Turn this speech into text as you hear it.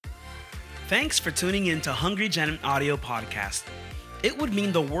Thanks for tuning in to Hungry Gen Audio Podcast. It would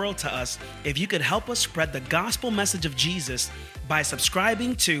mean the world to us if you could help us spread the gospel message of Jesus by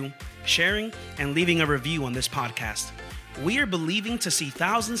subscribing to, sharing, and leaving a review on this podcast. We are believing to see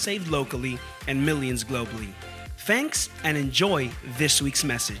thousands saved locally and millions globally. Thanks and enjoy this week's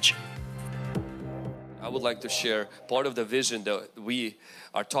message. I would like to share part of the vision that we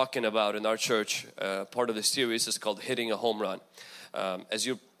are talking about in our church. Part of the series is called Hitting a Home Run.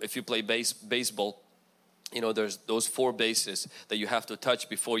 If you play baseball, you know there's those 4 bases that you have to touch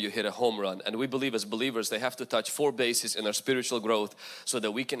before you hit a home run. And we believe as believers they have to touch 4 bases in our spiritual growth so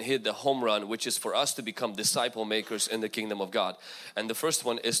that we can hit the home run, which is for us to become disciple makers in the kingdom of God. And the first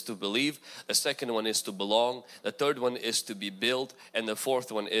one is to believe, the second one is to belong, the third one is to be built, and the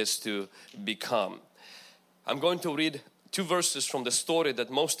fourth one is to become. I'm going to read 2 verses from the story that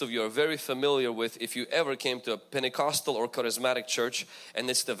most of you are very familiar with if you ever came to a Pentecostal or charismatic church, and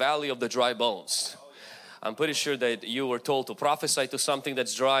it's the Valley of the Dry Bones. I'm pretty sure that you were told to prophesy to something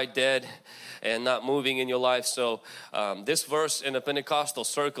that's dry, dead, and not moving in your life. So this verse in the Pentecostal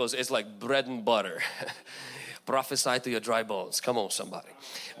circles is like bread and butter. Prophesy to your dry bones. Come on, somebody.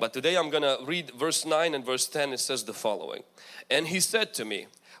 But today I'm going to read verse 9 and verse 10. It says the following. And he said to me,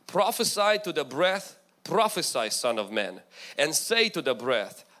 prophesy to the breath, prophesy, son of man, and say to the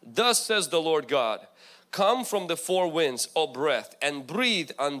breath, thus says the Lord God, come from the 4 winds, O breath, and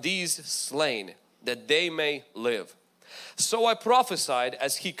breathe on these slain, that they may live. So I prophesied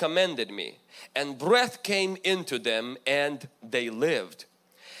as he commanded me, and breath came into them, and they lived.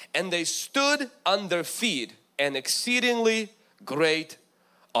 And they stood on their feet, an exceedingly great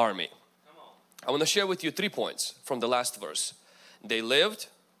army. I want to share with you 3 points from the last verse. They lived,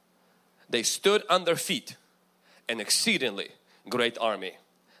 they stood on their feet, an exceedingly great army.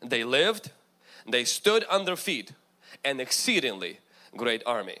 They lived, they stood on their feet, an exceedingly great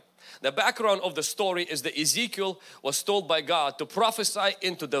army. The background of the story is that Ezekiel was told by God to prophesy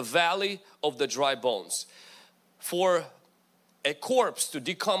into the valley of the dry bones. For a corpse to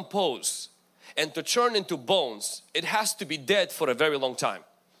decompose and to turn into bones, it has to be dead for a very long time.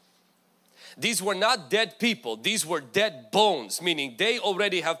 These were not dead people, these were dead bones, meaning they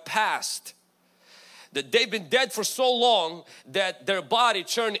already have passed. That they've been dead for so long that their body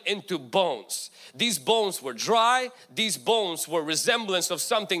turned into bones. These bones were dry, these bones were resemblance of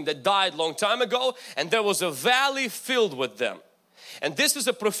something that died long time ago, and there was a valley filled with them. And this is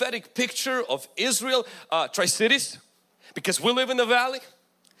a prophetic picture of Israel, Tri-Cities, because we live in the valley.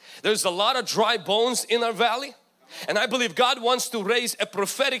 There's a lot of dry bones in our valley. And I believe God wants to raise a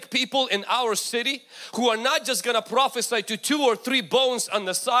prophetic people in our city who are not just going to prophesy to 2 or 3 bones on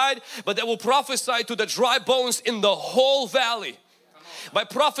the side, but they will prophesy to the dry bones in the whole valley. By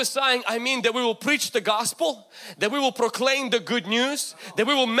prophesying, I mean that we will preach the gospel, that we will proclaim the good news, that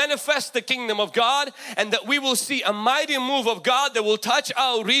we will manifest the kingdom of God, and that we will see a mighty move of God that will touch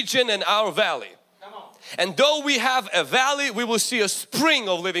our region and our valley. And though we have a valley, we will see a spring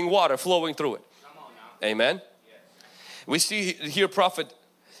of living water flowing through it. Amen. We see here prophet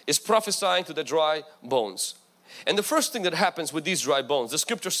is prophesying to the dry bones. And the first thing that happens with these dry bones, the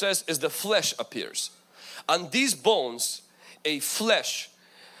scripture says, is the flesh appears. On these bones, a flesh,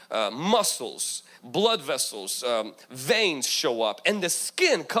 muscles, blood vessels, veins show up, and the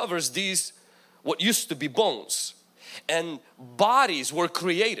skin covers these what used to be bones. And bodies were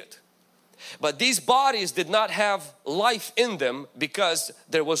created. But these bodies did not have life in them because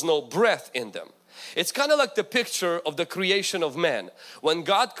there was no breath in them. It's kind of like the picture of the creation of man. When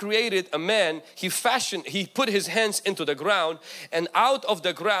God created a man, He put His hands into the ground, and out of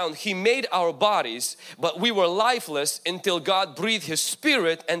the ground He made our bodies, but we were lifeless until God breathed His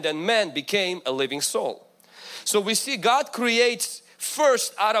spirit, and then man became a living soul. So we see God creates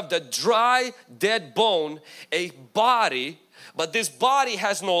first out of the dry, dead bone a body. But this body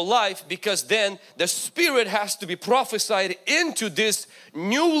has no life because then the spirit has to be prophesied into this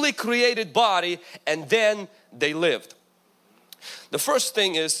newly created body, and then they lived. The first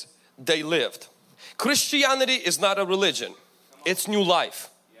thing is they lived. Christianity is not a religion, it's new life.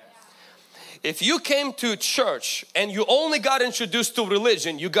 If you came to church and you only got introduced to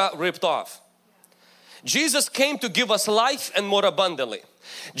religion, you got ripped off. Jesus came to give us life and more abundantly.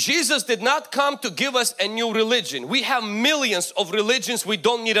 Jesus did not come to give us a new religion. We have millions of religions, we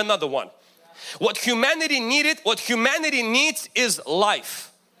don't need another one. What humanity needs is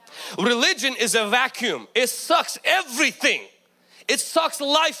life. Religion is a vacuum. It sucks everything. It sucks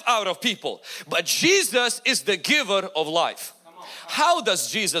life out of people. But Jesus is the giver of life. How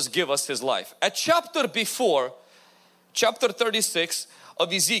does Jesus give us His life? A chapter before, chapter 36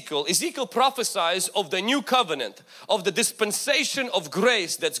 of Ezekiel, Ezekiel prophesies of the new covenant, of the dispensation of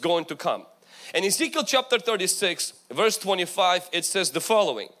grace that's going to come. In Ezekiel chapter 36, verse 25, it says the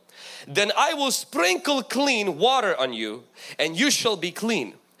following. Then I will sprinkle clean water on you, and you shall be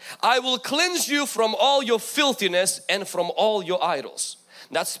clean. I will cleanse you from all your filthiness and from all your idols.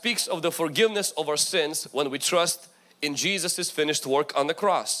 That speaks of the forgiveness of our sins when we trust in Jesus' finished work on the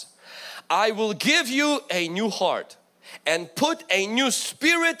cross. I will give you a new heart and put a new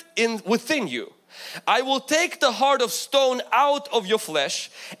spirit within you. I will take the heart of stone out of your flesh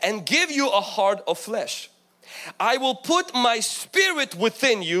and give you a heart of flesh. I will put my spirit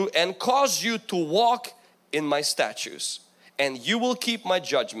within you and cause you to walk in my statutes, and you will keep my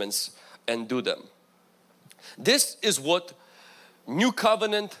judgments and do them. This is what new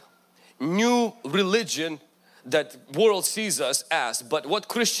covenant, new religion that world sees us as, but what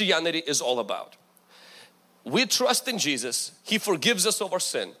Christianity is all about. We trust in Jesus, He forgives us of our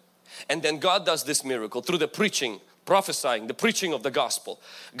sin, and then God does this miracle through the preaching, prophesying, the preaching of the gospel.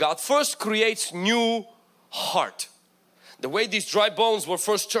 God first creates new heart. The way these dry bones were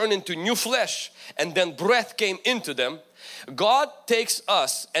first turned into new flesh and then breath came into them, God takes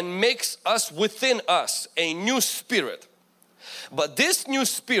us and makes us within us a new spirit. But this new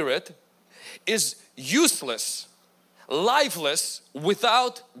spirit is useless, lifeless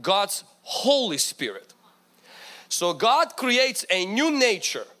without God's Holy Spirit. So God creates a new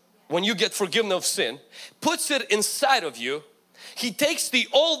nature when you get forgiven of sin, puts it inside of you. He takes the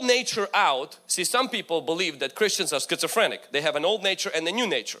old nature out. See, some people believe that Christians are schizophrenic. They have an old nature and a new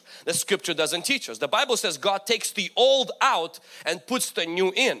nature. The scripture doesn't teach us. The Bible says God takes the old out and puts the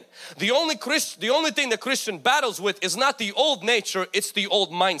new in. The only thing the Christian battles with is not the old nature, it's the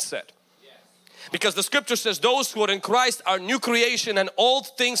old mindset. Because the scripture says those who are in Christ are new creation and old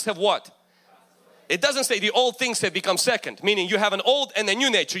things have what? It doesn't say the old things have become second, meaning you have an old and a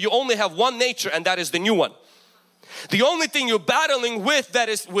new nature. You only have one nature and that is the new one. The only thing you're battling with that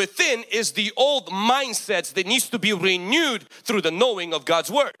is within is the old mindsets that needs to be renewed through the knowing of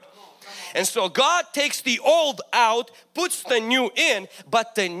God's Word. And so God takes the old out, puts the new in,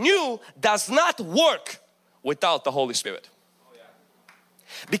 but the new does not work without the Holy Spirit.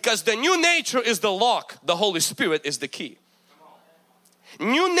 Because the new nature is the lock, the Holy Spirit is the key.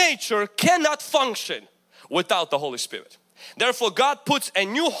 New nature cannot function without the Holy Spirit. Therefore God puts a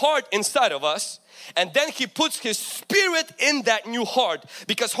new heart inside of us, and then He puts His Spirit in that new heart,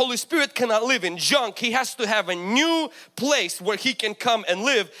 because Holy Spirit cannot live in junk. He has to have a new place where He can come and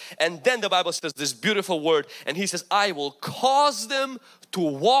live. And then the Bible says this beautiful word, and He says, I will cause them to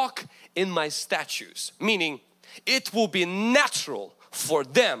walk in my statutes. Meaning it will be natural for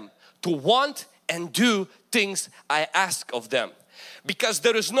them to want and do things I ask of them. Because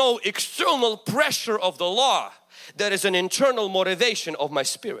there is no external pressure of the law. There is an internal motivation of my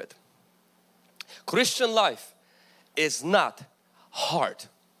spirit. Christian life is not hard.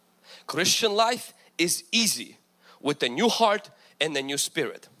 Christian life is easy with a new heart and a new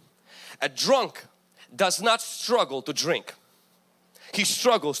spirit. A drunk does not struggle to drink. He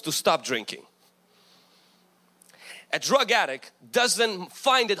struggles to stop drinking. A drug addict doesn't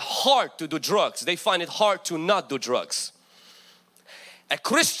find it hard to do drugs. They find it hard to not do drugs. A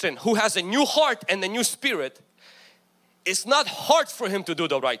Christian who has a new heart and a new spirit, it's not hard for him to do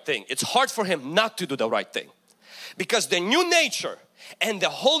the right thing. It's hard for him not to do the right thing. Because the new nature and the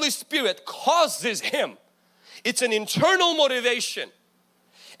Holy Spirit causes him. It's an internal motivation.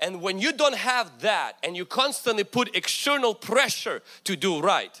 And when you don't have that and you constantly put external pressure to do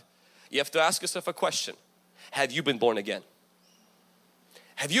right, you have to ask yourself a question. Have you been born again?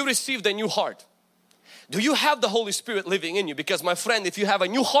 Have you received a new heart? Do you have the Holy Spirit living in you? Because my friend, if you have a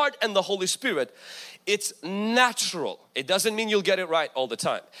new heart and the Holy Spirit, it's natural. It doesn't mean you'll get it right all the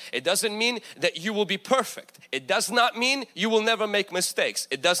time. It doesn't mean that you will be perfect. It does not mean you will never make mistakes.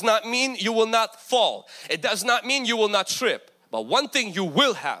 It does not mean you will not fall. It does not mean you will not trip. But one thing you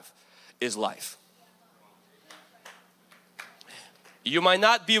will have is life. You might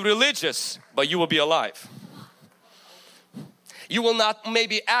not be religious, but you will be alive. You will not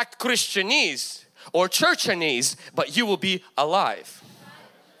maybe act Christianese or churchanese, but you will be alive.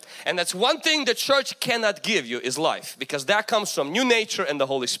 And that's one thing the church cannot give you is life, because that comes from new nature and the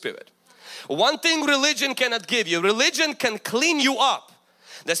Holy Spirit. One thing religion cannot give you, religion can clean you up.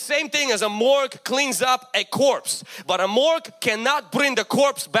 The same thing as a morgue cleans up a corpse, but a morgue cannot bring the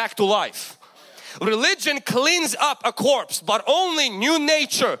corpse back to life. Religion cleans up a corpse, but only new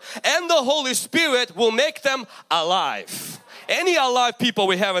nature and the Holy Spirit will make them alive. Any alive people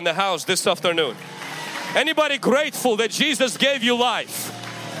we have in the house this afternoon? Anybody grateful that Jesus gave you life?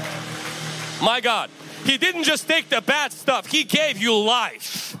 My God, He didn't just take the bad stuff, He gave you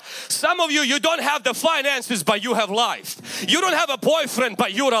life. Some of you, you don't have the finances, but you have life. You don't have a boyfriend,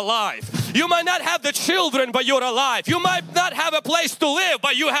 but you're alive. You might not have the children, but you're alive. You might not have a place to live,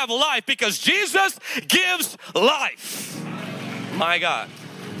 but you have life because Jesus gives life. My God.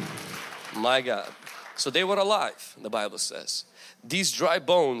 My God. So they were alive, the Bible says. These dry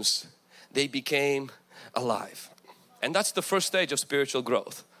bones, they became alive. And that's the first stage of spiritual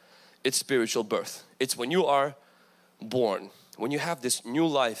growth. It's spiritual birth. It's when you are born, when you have this new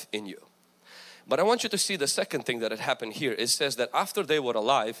life in you. But I want you to see the second thing that had happened here. It says that after they were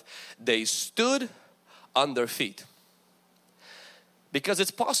alive, they stood on their feet. Because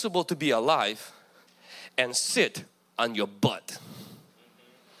it's possible to be alive and sit on your butt.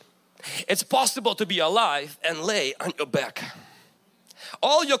 It's possible to be alive and lay on your back.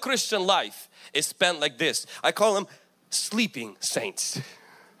 All your Christian life is spent like this. I call them sleeping saints,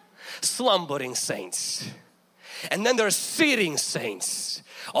 slumbering saints. And then there's sitting saints.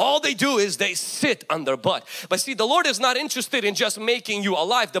 All they do is they sit on their butt. But see, the Lord is not interested in just making you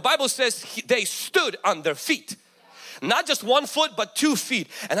alive. The Bible says they stood on their feet. Not just 1 foot, but 2 feet.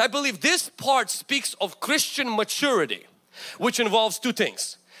 And I believe this part speaks of Christian maturity, which involves 2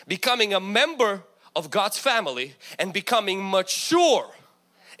 things. Becoming a member of God's family and becoming mature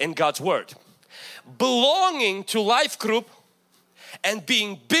in God's Word. Belonging to life group and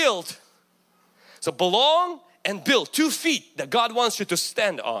being built. So belong and build, 2 feet that God wants you to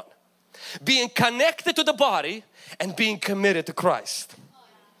stand on. Being connected to the body and being committed to Christ.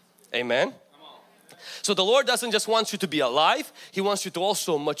 Amen. So the Lord doesn't just want you to be alive, He wants you to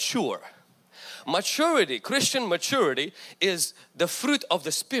also mature. Maturity, Christian maturity is the fruit of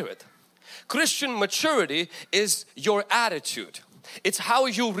the Spirit. Christian maturity is your attitude. It's how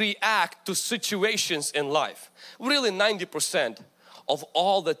you react to situations in life. Really 90% of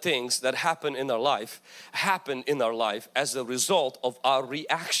all the things that happen in our life as a result of our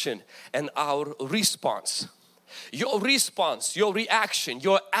reaction and our response. Your response, your reaction,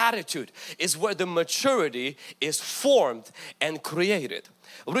 your attitude is where the maturity is formed and created.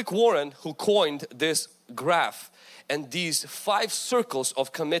 Rick Warren, who coined this graph and these 5 circles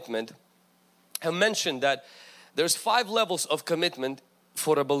of commitment, have mentioned that there's 5 levels of commitment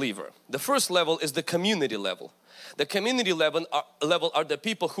for a believer. The first level is the community level. The community level are the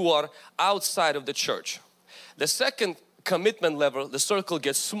people who are outside of the church. The second commitment level, the circle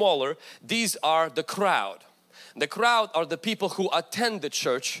gets smaller. These are the crowd. The crowd are the people who attend the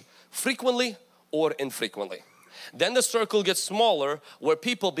church frequently or infrequently. Then the circle gets smaller where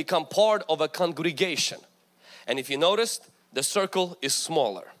people become part of a congregation. And if you noticed, the circle is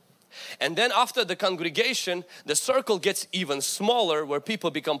smaller. And then after the congregation, the circle gets even smaller where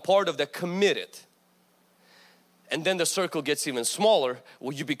people become part of the committed. And then the circle gets even smaller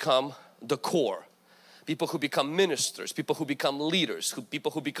where you become the core. People who become ministers, people who become leaders,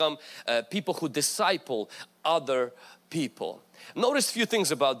 people who disciple other people. Notice a few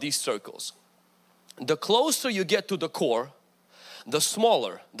things about these circles. The closer you get to the core, the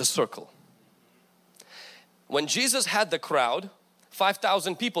smaller the circle. When Jesus had the crowd,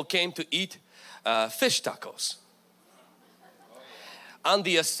 5,000 people came to eat fish tacos. On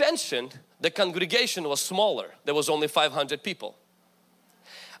the ascension, the congregation was smaller. There was only 500 people.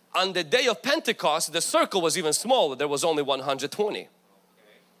 On the day of Pentecost, the circle was even smaller. There was only 120.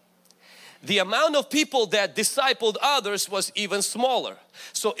 The amount of people that discipled others was even smaller.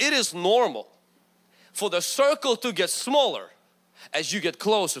 So it is normal for the circle to get smaller as you get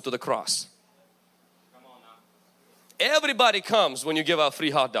closer to the cross. Everybody comes when you give out free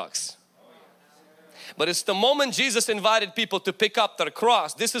hot dogs. But it's the moment Jesus invited people to pick up their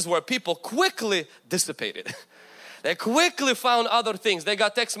cross, this is where people quickly dissipated. They quickly found other things. They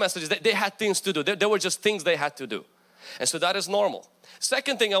got text messages. They had things to do. There were just things they had to do. And so that is normal.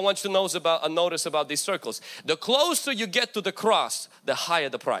 Second thing I want you to notice about these circles. The closer you get to the cross, the higher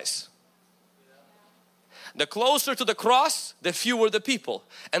the price. The closer to the cross, the fewer the people.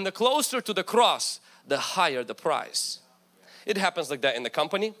 And the closer to the cross, the higher the price. It happens like that in the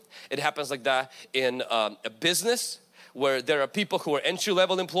company. It happens like that in a business, where there are people who are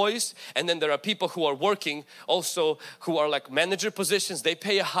entry-level employees, and then there are people who are working also who are like manager positions. They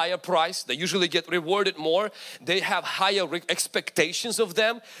pay a higher price. They usually get rewarded more. They have higher expectations of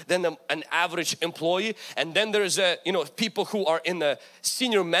them than an average employee. And then there's people who are in the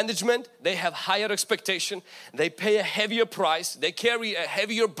senior management. They have higher expectation. They pay a heavier price. They carry a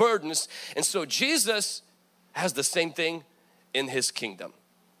heavier burdens. And so Jesus has the same thing in His kingdom.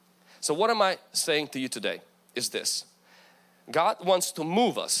 So what am I saying to you today is this. God wants to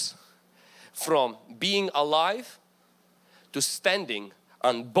move us from being alive to standing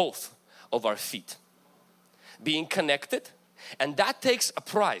on both of our feet. Being connected, and that takes a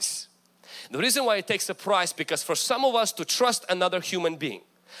price. The reason why it takes a price, because for some of us to trust another human being,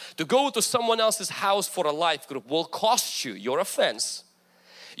 To go to someone else's house for a life group will cost you your offense,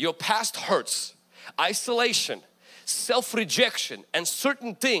 your past hurts, isolation, self-rejection, and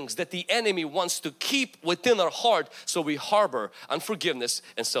certain things that the enemy wants to keep within our heart, so we harbor unforgiveness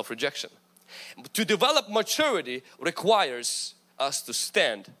and self-rejection. To develop maturity requires us to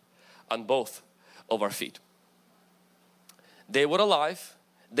stand on both of our feet. They were alive,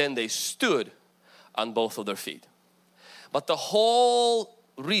 then they stood on both of their feet. But the whole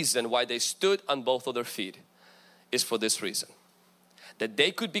reason why they stood on both of their feet is for this reason: that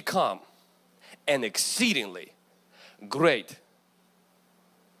they could become an exceedingly great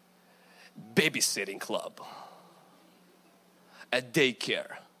babysitting club, a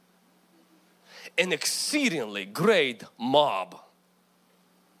daycare, an exceedingly great mob,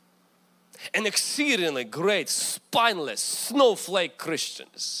 an exceedingly great spineless snowflake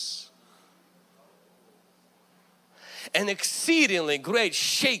Christians, an exceedingly great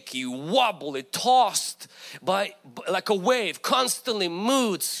shaky, wobbly, tossed by like a wave, constantly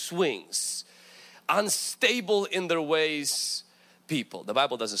mood swings, unstable in their ways people. The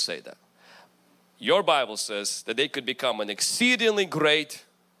Bible doesn't say that. Your Bible says that they could become an exceedingly great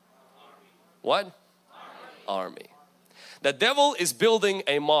what? Army. The devil is building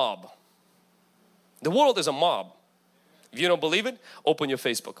a mob. The world is a mob. If you don't believe it, open your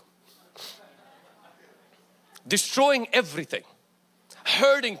Facebook. Destroying everything,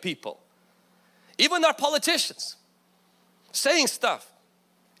 hurting people, even our politicians, saying stuff.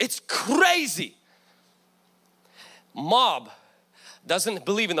 It's crazy. Mob doesn't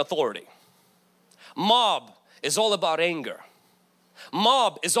believe in authority. Mob is all about anger.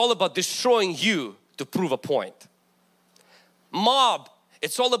 Mob is all about destroying you to prove a point. Mob,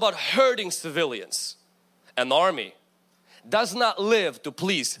 it's all about hurting civilians. An army does not live to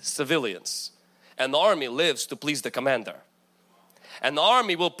please civilians. An army lives to please the commander. An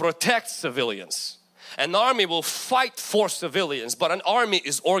army will protect civilians. An army will fight for civilians, but an army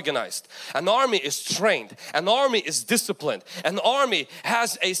is organized. An army is trained. An army is disciplined. An army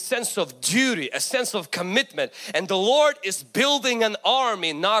has a sense of duty, a sense of commitment. And the Lord is building an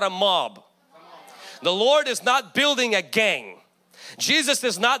army, not a mob. The Lord is not building a gang. Jesus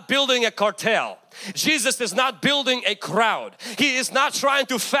is not building a cartel. Jesus is not building a crowd. He is not trying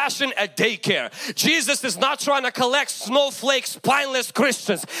to fashion a daycare. Jesus is not trying to collect snowflake, spineless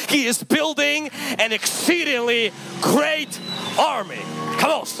Christians. He is building an exceedingly great army.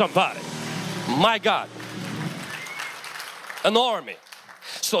 Come on, somebody. My God. An army.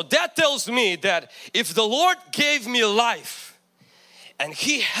 So that tells me that if the Lord gave me life and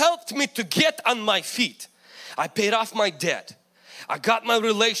He helped me to get on my feet, I paid off my debt, I got my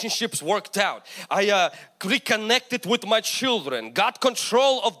relationships worked out, I reconnected with my children, got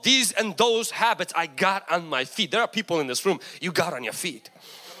control of these and those habits, I got on my feet. There are people in this room, you got on your feet.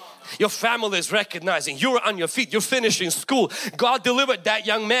 Your family is recognizing you're on your feet, you're finishing school. God delivered that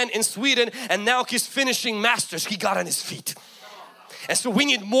young man in Sweden and now he's finishing masters. He got on his feet. And so we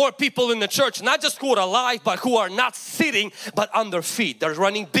need more people in the church, not just who are alive, but who are not sitting, but on their feet. They're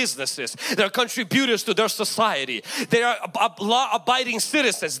running businesses. They're contributors to their society. They are law-abiding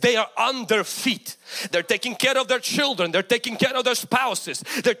citizens. They are on their feet. They're taking care of their children. They're taking care of their spouses.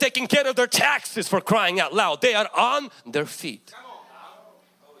 They're taking care of their taxes, for crying out loud. They are on their feet.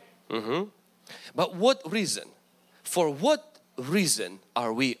 But what reason? For what reason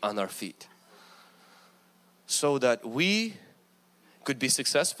are we on our feet? So that we could be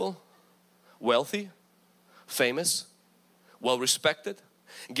successful, wealthy, famous, well respected,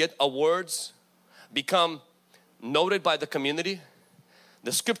 get awards, become noted by the community.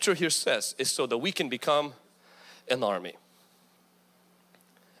 The scripture here says is so that we can become an army.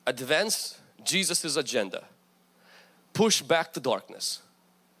 Advance Jesus' agenda, push back the darkness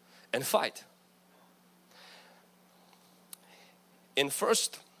and fight. In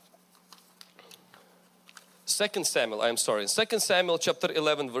 2 Samuel chapter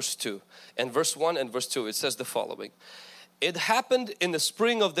 11 verse 2 and verse 1 and verse 2, it says the following: it happened in the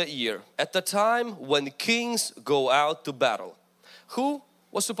spring of that year, at the time when kings go out to battle. Who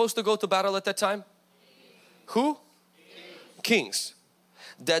was supposed to go to battle at that time? Who? Kings.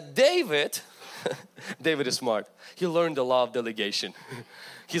 That David is smart. He learned the law of delegation.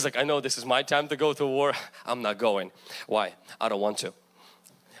 He's like, I know this is my time to go to war. I'm not going. Why? I don't want to.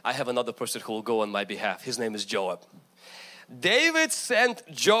 I have another person who will go on my behalf. His name is Joab. David sent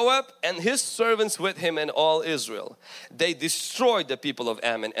Joab and his servants with him and all Israel. They destroyed the people of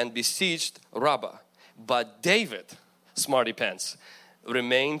Ammon and besieged Rabbah. But David, smarty pants,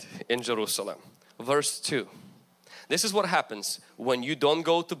 remained in Jerusalem. Verse 2. This is what happens when you don't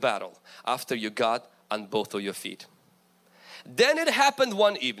go to battle after you got on both of your feet. Then it happened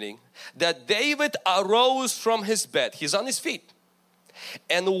one evening that David arose from his bed, he's on his feet,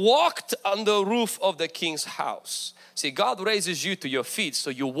 and walked on the roof of the king's house. See, God raises you to your feet so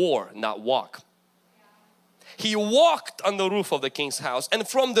you war, not walk. He walked on the roof of the king's house, and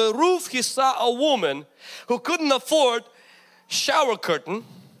from the roof he saw a woman who couldn't afford shower curtain,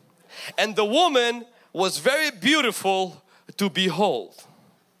 and the woman was very beautiful to behold.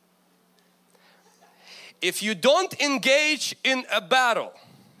 If you don't engage in a battle,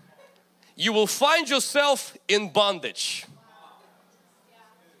 you will find yourself in bondage.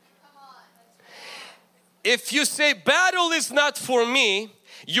 If you say battle is not for me,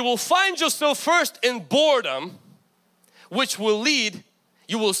 you will find yourself first in boredom, which will lead,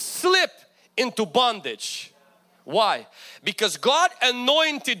 you will slip into bondage. Why? Because God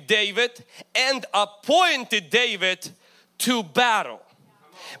anointed David and appointed David to battle.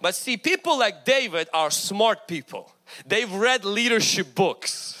 But see, people like David are smart people. They've read leadership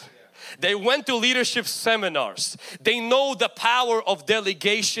books. They went to leadership seminars. They know the power of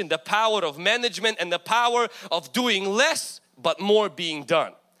delegation, the power of management, and the power of doing less but more being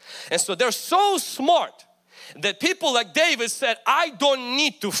done. And so they're so smart that people like David said, I don't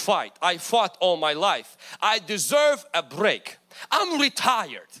need to fight. I fought all my life. I deserve a break. I'm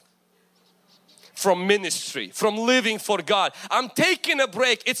retired from ministry, from living for God. I'm taking a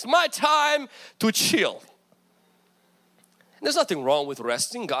break. It's my time to chill. There's nothing wrong with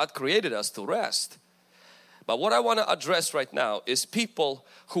resting. God created us to rest. But what I want to address right now is people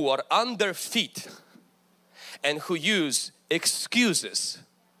who are on their feet and who use excuses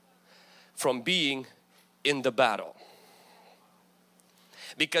from being in the battle.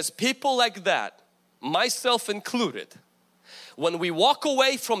 Because people like that, myself included, when we walk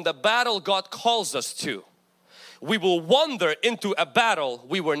away from the battle God calls us to, we will wander into a battle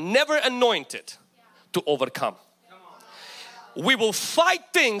we were never anointed to overcome. We will fight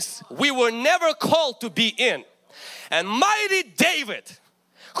things we were never called to be in. And mighty David,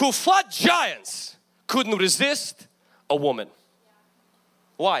 who fought giants, couldn't resist a woman.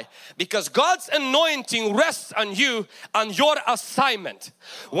 Why? Because God's anointing rests on you, on your assignment.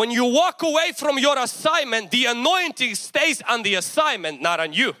 When you walk away from your assignment, the anointing stays on the assignment, not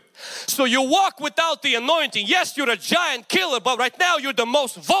on you. So you walk without the anointing. Yes, you're a giant killer, but right now you're the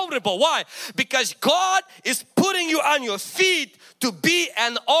most vulnerable. Why? Because God is putting you on your feet to be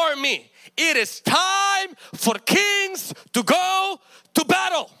an army. It is time for kings to go to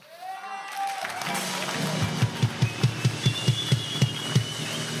battle.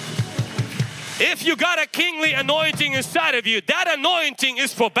 If you got a kingly anointing inside of you, that anointing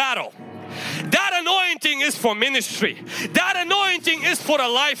is for battle. That anointing is for ministry. That anointing is for a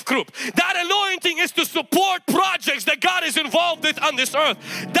life group. That anointing is to support projects that God is involved with on this earth.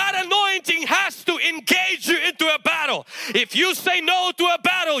 That anointing has to engage you into a battle. If you say no to a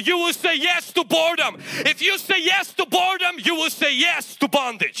battle, you will say yes to boredom. If you say yes to boredom, you will say yes to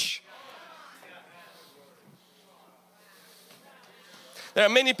bondage. There are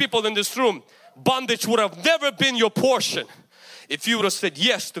many people in this room, bondage would have never been your portion if you would have said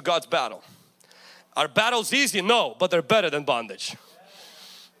yes to God's battle. Are battles easy? No, but they're better than bondage.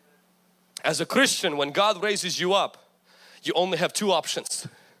 As a Christian, when God raises you up, you only have two options.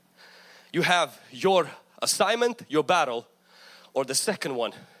 You have your assignment, your battle, or the second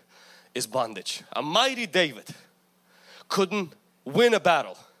one is bondage. A mighty David couldn't win a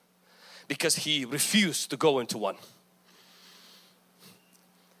battle because he refused to go into one.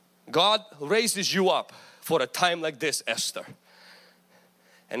 God raises you up for a time like this, Esther.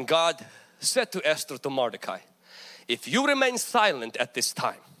 And God said to Esther, to Mordecai, if you remain silent at this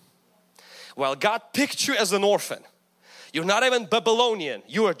time, while God picked you as an orphan, you're not even Babylonian,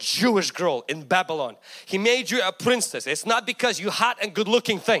 you're a Jewish girl in Babylon. He made you a princess. It's not because you're hot and good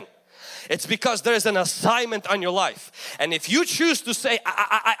looking thing. It's because there is an assignment on your life. And if you choose to say,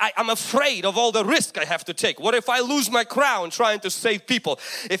 I'm afraid of all the risk I have to take. What if I lose my crown trying to save people?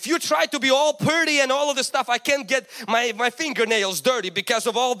 If you try to be all pretty and all of this stuff, I can't get my fingernails dirty because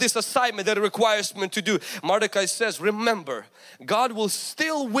of all this assignment that it requires me to do. Mordecai says, remember, God will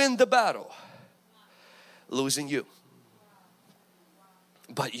still win the battle, losing you.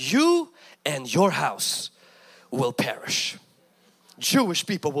 But you and your house will perish. Jewish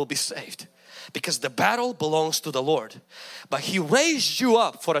people will be saved because the battle belongs to the Lord. But He raised you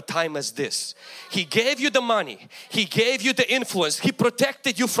up for a time as this. He gave you the money. He gave you the influence. He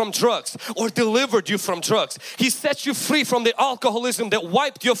protected you from drugs or delivered you from drugs. He set you free from the alcoholism that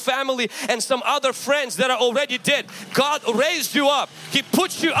wiped your family and some other friends that are already dead. God raised you up. He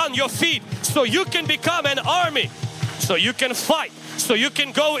put you on your feet so you can become an army, so you can fight, so you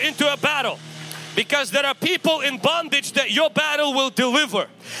can go into a battle. Because there are people in bondage that your battle will deliver.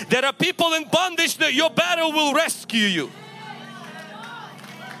 There are people in bondage that your battle will rescue you.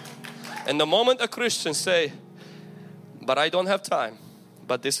 And the moment a Christian say, but I don't have time,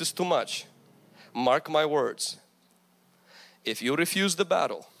 but this is too much, mark my words, if you refuse the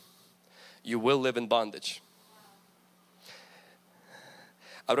battle, you will live in bondage.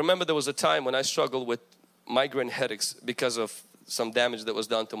 I remember there was a time when I struggled with migraine headaches because of some damage that was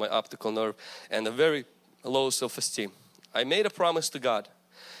done to my optical nerve and a very low self-esteem. I made a promise to God,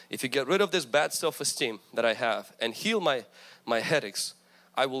 if you get rid of this bad self-esteem that I have and heal my headaches,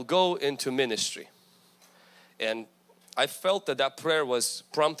 I will go into ministry. And I felt that that prayer was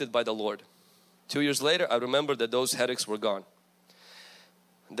prompted by the Lord. 2 years later, I remember that those headaches were gone.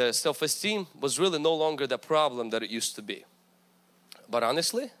 The self-esteem was really no longer the problem that it used to be. But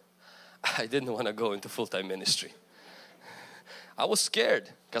honestly, I didn't want to go into full-time ministry. I was scared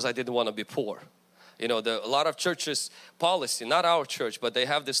because I didn't want to be poor. You know, a lot of churches policy, not our church, but they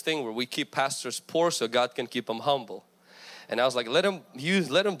have this thing where we keep pastors poor so God can keep them humble. And I was like, let them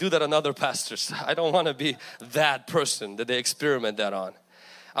do that on other pastors. I don't want to be that person that they experiment that on.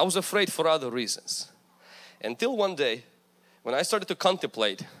 I was afraid for other reasons. Until one day, when I started to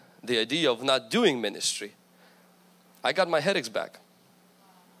contemplate the idea of not doing ministry, I got my headaches back.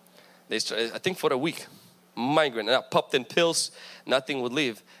 I think for a week, migraine, and I popped in pills, nothing would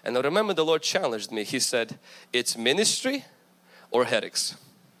leave. And I remember the Lord challenged me. He said, it's ministry or headaches.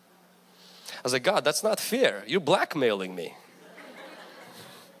 I was like, God, that's not fair. You're blackmailing me.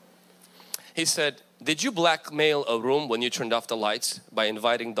 He said, did you blackmail a room when you turned off the lights by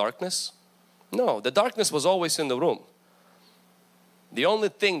inviting darkness? No, the darkness was always in the room. The only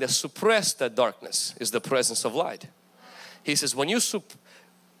thing that suppressed that darkness is the presence of light. He says, when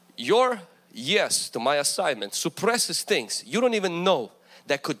your yes to my assignment suppresses things you don't even know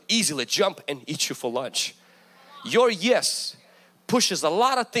that could easily jump and eat you for lunch. Your yes pushes a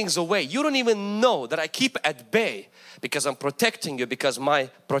lot of things away. You don't even know that I keep at bay because I'm protecting you, because my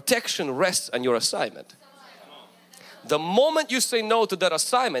protection rests on your assignment. The moment you say no to that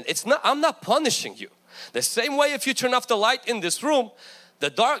assignment, I'm not punishing you. The same way if you turn off the light in this room,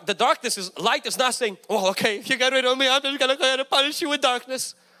 the light is not saying, oh okay, if you get rid of me, I'm just gonna go ahead and punish you with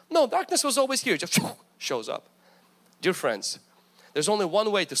darkness. No, darkness was always here, just shows up. Dear friends, there's only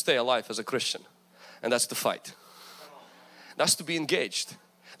one way to stay alive as a Christian, and that's to fight. That's to be engaged.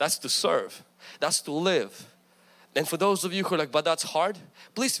 That's to serve. That's to live. And for those of you who are like, but that's hard,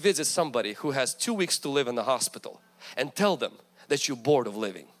 please visit somebody who has 2 weeks to live in the hospital and tell them that you're bored of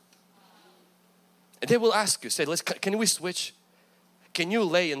living. And they will ask you, say, can we switch? Can you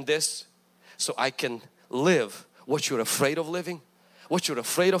lay in this so I can live what you're afraid of living? What you're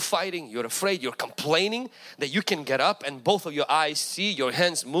afraid of fighting? You're afraid, you're complaining that you can get up and both of your eyes see, your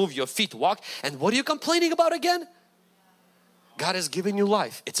hands move, your feet walk. And what are you complaining about again? God has given you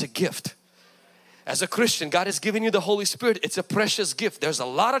life. It's a gift. As a Christian, God has given you the Holy Spirit. It's a precious gift. There's a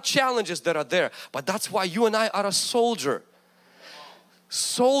lot of challenges that are there, but that's why you and I are a soldier.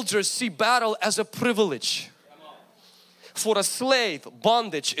 Soldiers see battle as a privilege. For a slave,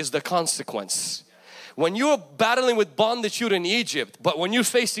 bondage is the consequence. When you're battling with bondage, you're in Egypt, but when you're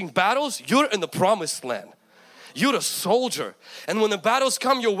facing battles, you're in the promised land. You're a soldier, and when the battles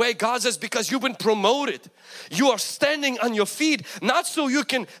come your way, God says, because you've been promoted, you are standing on your feet, not so you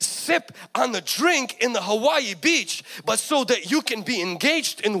can sip on the drink in the Hawaii beach, but so that you can be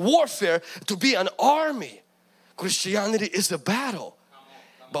engaged in warfare to be an army. Christianity is a battle,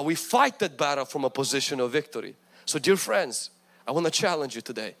 but we fight that battle from a position of victory. So dear friends, I want to challenge you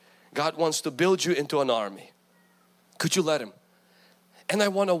today. God wants to build you into an army. Could you let Him? And I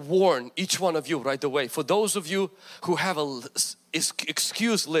want to warn each one of you right away. For those of you who have an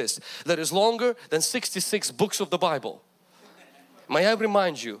excuse list that is longer than 66 books of the Bible. May I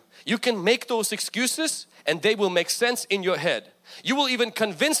remind you, you can make those excuses and they will make sense in your head. You will even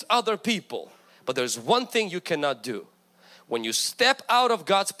convince other people. But there's one thing you cannot do. When you step out of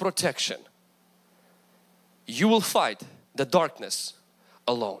God's protection, you will fight the darkness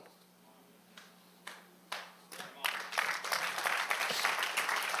alone.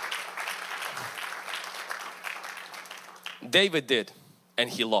 David did, and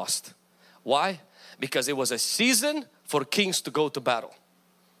he lost. Why? Because it was a season for kings to go to battle.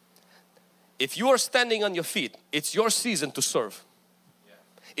 If you are standing on your feet, it's your season to serve.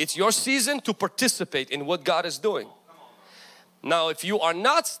 It's your season to participate in what God is doing. Now if you are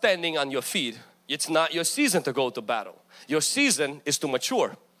not standing on your feet, it's not your season to go to battle. Your season is to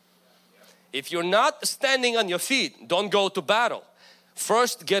mature. If you're not standing on your feet, don't go to battle.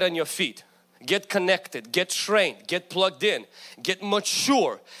 First get on your feet. get connected, get trained, get plugged in, get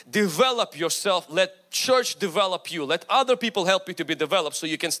mature, develop yourself. Let church develop you. Let other people help you to be developed so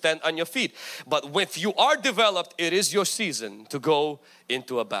you can stand on your feet. But if you are developed, it is your season to go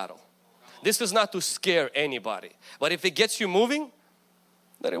into a battle. This is not to scare anybody, but if it gets you moving,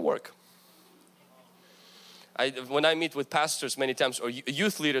 let it work. When I meet with pastors many times, or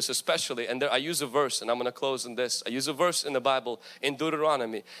youth leaders especially, and I use a verse, and I'm going to close on this. I use a verse in the Bible in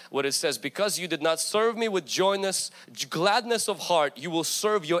Deuteronomy where it says, because you did not serve me with gladness of heart, you will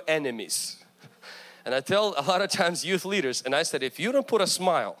serve your enemies. And I tell a lot of times youth leaders, and I said, if you don't put a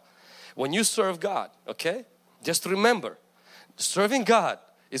smile when you serve God, okay, just remember, serving God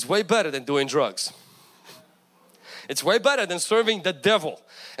is way better than doing drugs. It's way better than serving the devil.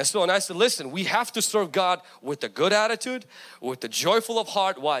 And so, and I said, listen, we have to serve God with a good attitude, with a joyful of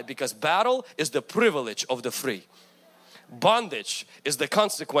heart. Why? Because battle is the privilege of the free. Bondage is the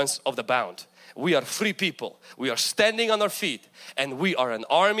consequence of the bound. We are free people. We are standing on our feet and we are an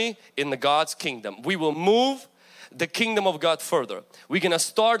army in the God's kingdom. We will move the kingdom of God further. We're going to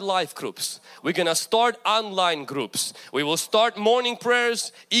start life groups. We're going to start online groups. We will start morning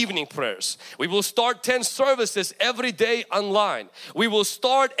prayers, evening prayers. We will start 10 services every day online. We will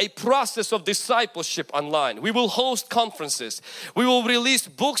start a process of discipleship online. We will host conferences. We will release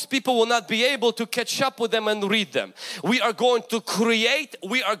books. People will not be able to catch up with them and read them. We are going to create.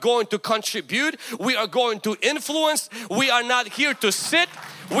 We are going to contribute. We are going to influence. We are not here to sit.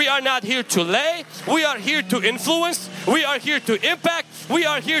 We are not here to lay. We are here to influence. We are here to impact. We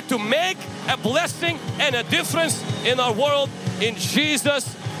are here to make a blessing and a difference in our world in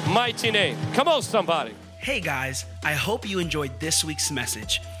Jesus' mighty name. Come on, somebody. Hey guys, I hope you enjoyed this week's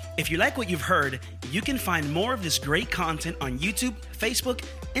message. If you like what you've heard, you can find more of this great content on YouTube, Facebook,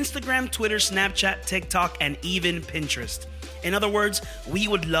 Instagram, Twitter, Snapchat, TikTok, and even Pinterest. In other words, we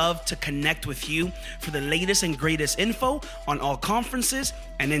would love to connect with you for the latest and greatest info on all conferences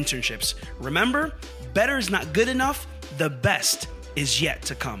and internships. Remember, better is not good enough. The best is yet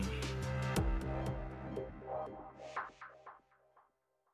to come.